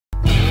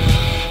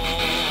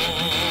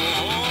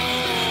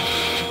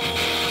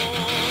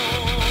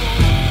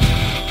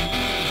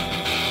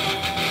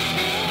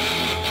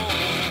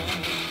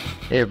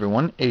Hey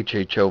everyone,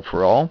 HHO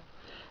for all.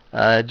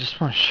 I just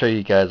want to show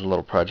you guys a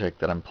little project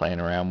that I'm playing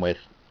around with.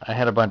 I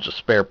had a bunch of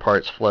spare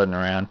parts floating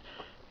around,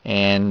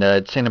 and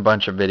I'd seen a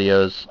bunch of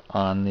videos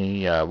on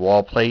the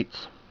wall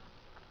plates,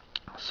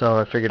 so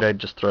I figured I'd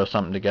just throw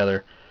something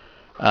together.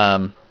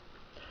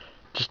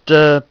 Just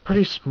a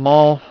pretty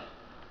small,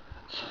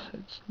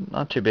 it's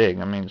not too big,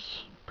 I mean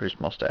it's a pretty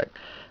small stack.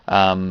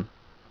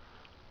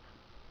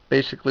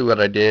 Basically what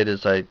I did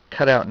is I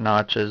cut out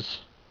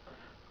notches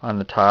on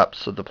the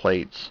tops of the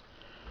plates,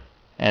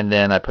 and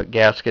then I put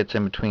gaskets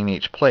in between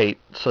each plate,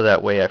 so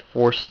that way I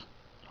forced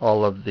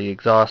all of the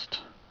exhaust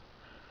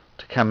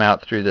to come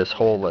out through this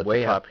hole at the top. The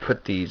way I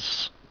put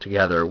these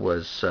together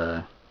was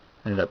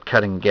ended up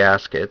cutting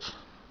gaskets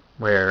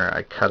where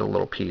I cut a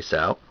little piece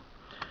out,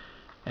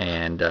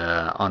 and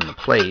on the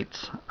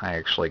plates I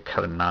actually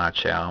cut a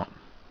notch out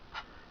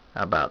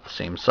about the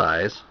same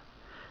size,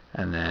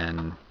 and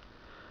then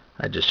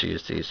I just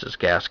used these as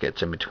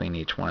gaskets in between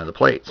each one of the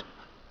plates.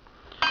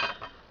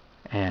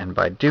 And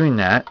by doing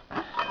that,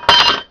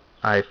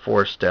 I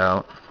forced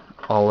out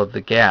all of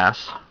the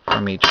gas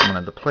from each one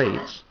of the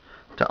plates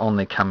to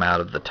only come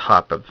out of the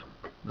top of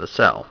the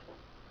cell.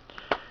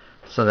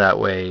 So that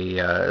way,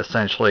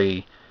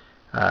 essentially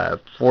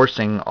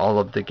forcing all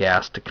of the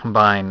gas to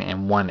combine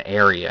in one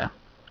area.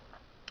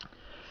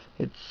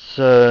 It's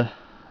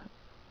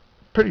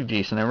pretty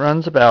decent. It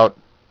runs about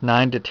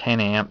 9 to 10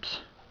 amps.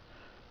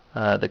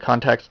 The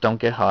contacts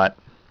don't get hot,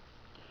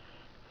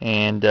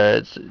 and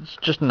it's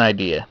just an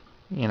idea.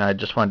 You know, I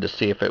just wanted to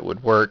see if it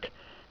would work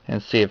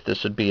and see if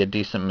this would be a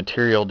decent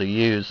material to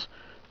use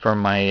for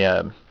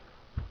my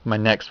my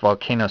next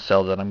volcano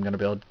cell that I'm going to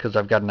build, because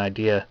I've got an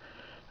idea.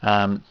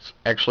 It's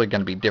actually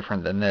going to be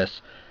different than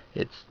this.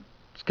 It's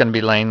going to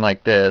be laying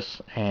like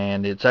this,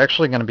 and it's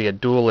actually going to be a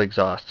dual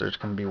exhaust. There's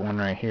going to be one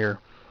right here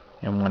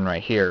and one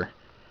right here,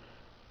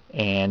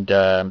 and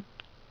going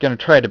to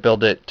try to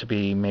build it to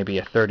be maybe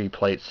a 30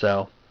 plate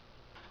cell.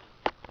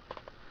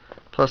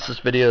 Plus, this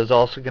video is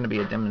also going to be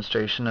a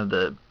demonstration of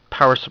the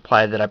power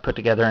supply that I put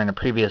together in a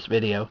previous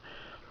video,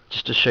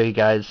 just to show you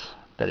guys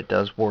that it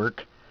does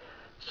work.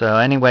 So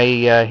anyway,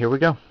 here we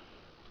go.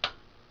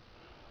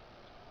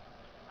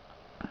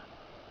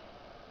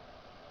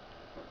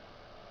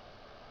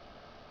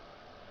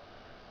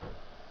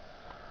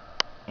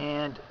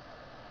 And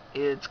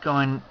it's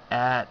going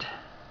at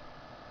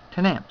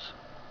 10 amps.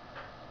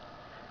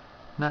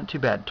 Not too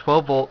bad.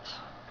 12 volts,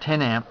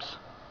 10 amps.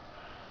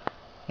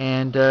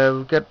 And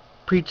we've got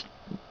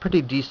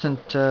pretty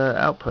decent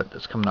output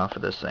that's coming off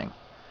of this thing.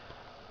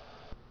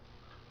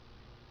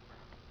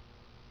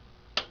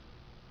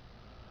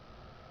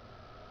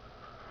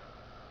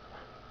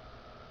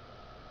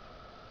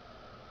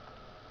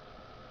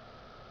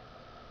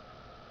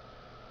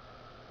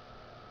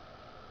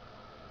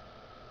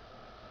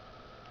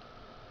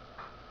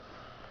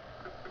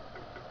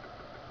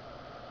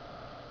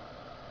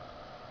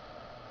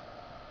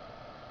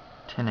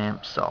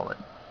 Amps solid.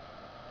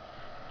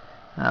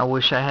 I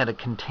wish I had a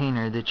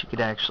container that you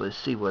could actually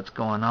see what's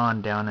going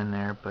on down in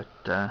there, but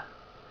the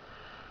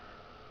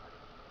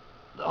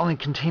only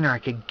container I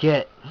could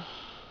get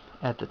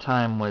at the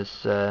time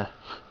was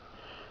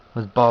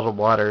bottled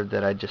water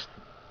that I just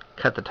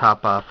cut the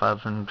top off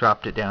of and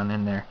dropped it down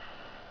in there.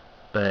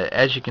 But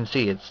as you can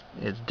see, it's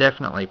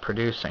definitely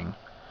producing.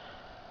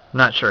 I'm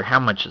not sure how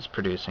much it's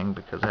producing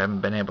because I haven't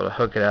been able to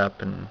hook it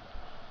up and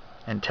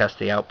test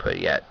the output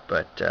yet,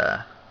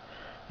 but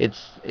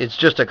it's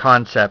just a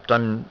concept.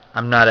 I'm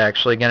not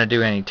actually going to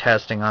do any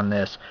testing on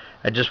this.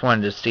 I just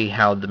wanted to see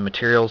how the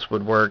materials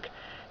would work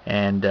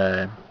and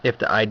if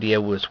the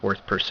idea was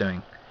worth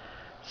pursuing.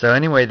 So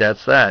anyway,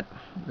 that's that.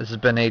 This has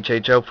been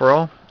HHO for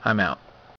all. I'm out.